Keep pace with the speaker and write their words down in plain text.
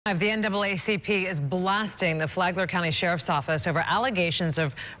The NAACP is blasting the Flagler County Sheriff's Office over allegations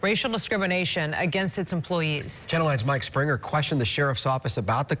of racial discrimination against its employees. Channel 9's Mike Springer questioned the Sheriff's Office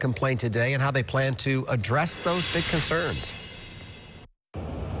about the complaint today and how they plan to address those big concerns.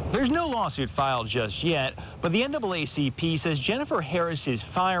 There's no lawsuit filed just yet, but the NAACP says Jennifer Harris's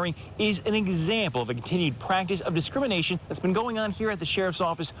firing is an example of a continued practice of discrimination that's been going on here at the Sheriff's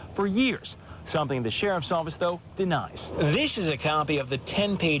Office for years, something the Sheriff's Office, though, denies. This is a copy of the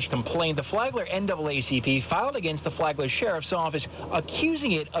 10-page complaint the Flagler NAACP filed against the Flagler Sheriff's Office,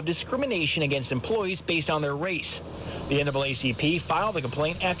 accusing it of discrimination against employees based on their race. The NAACP filed the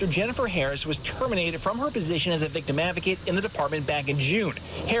complaint after Jennifer Harris was terminated from her position as a victim advocate in the department back in June.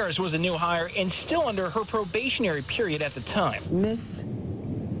 Harris was a new hire and still under her probationary period at the time. Miss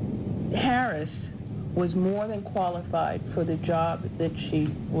Harris was more than qualified for the job that she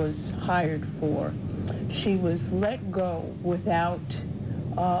was hired for. She was let go without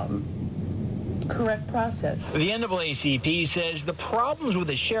correct process. The NAACP says the problems with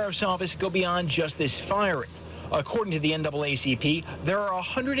the Sheriff's Office go beyond just this firing. According to the NAACP, there are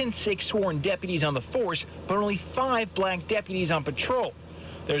 106 sworn deputies on the force, but only 5 black deputies on patrol.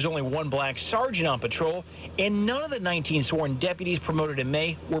 There's only 1 black sergeant on patrol, and none of the 19 sworn deputies promoted in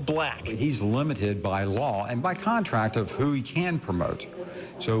May were black. He's limited by law and by contract of who he can promote.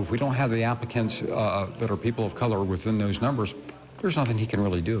 So if we don't have the applicants that are people of color within those numbers, there's nothing he can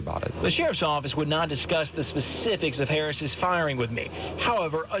really do about it. The Sheriff's Office would not discuss the specifics of Harris's firing with me.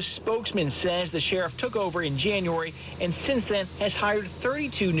 However, a spokesman says the sheriff took over in January and since then has hired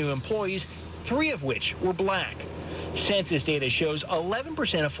 32 new employees, 3 of which were black. Census data shows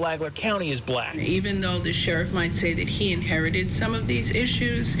 11% of Flagler County is black. Even though the sheriff might say that he inherited some of these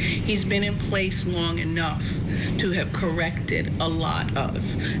issues, he's been in place long enough to have corrected a lot of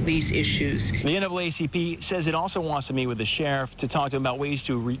these issues. The NAACP says it also wants to meet with the sheriff to talk to him about ways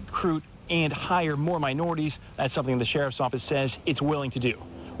to recruit and hire more minorities. That's something the Sheriff's Office says it's willing to do.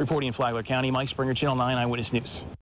 Reporting in Flagler County, Mike Springer, Channel 9 Eyewitness News.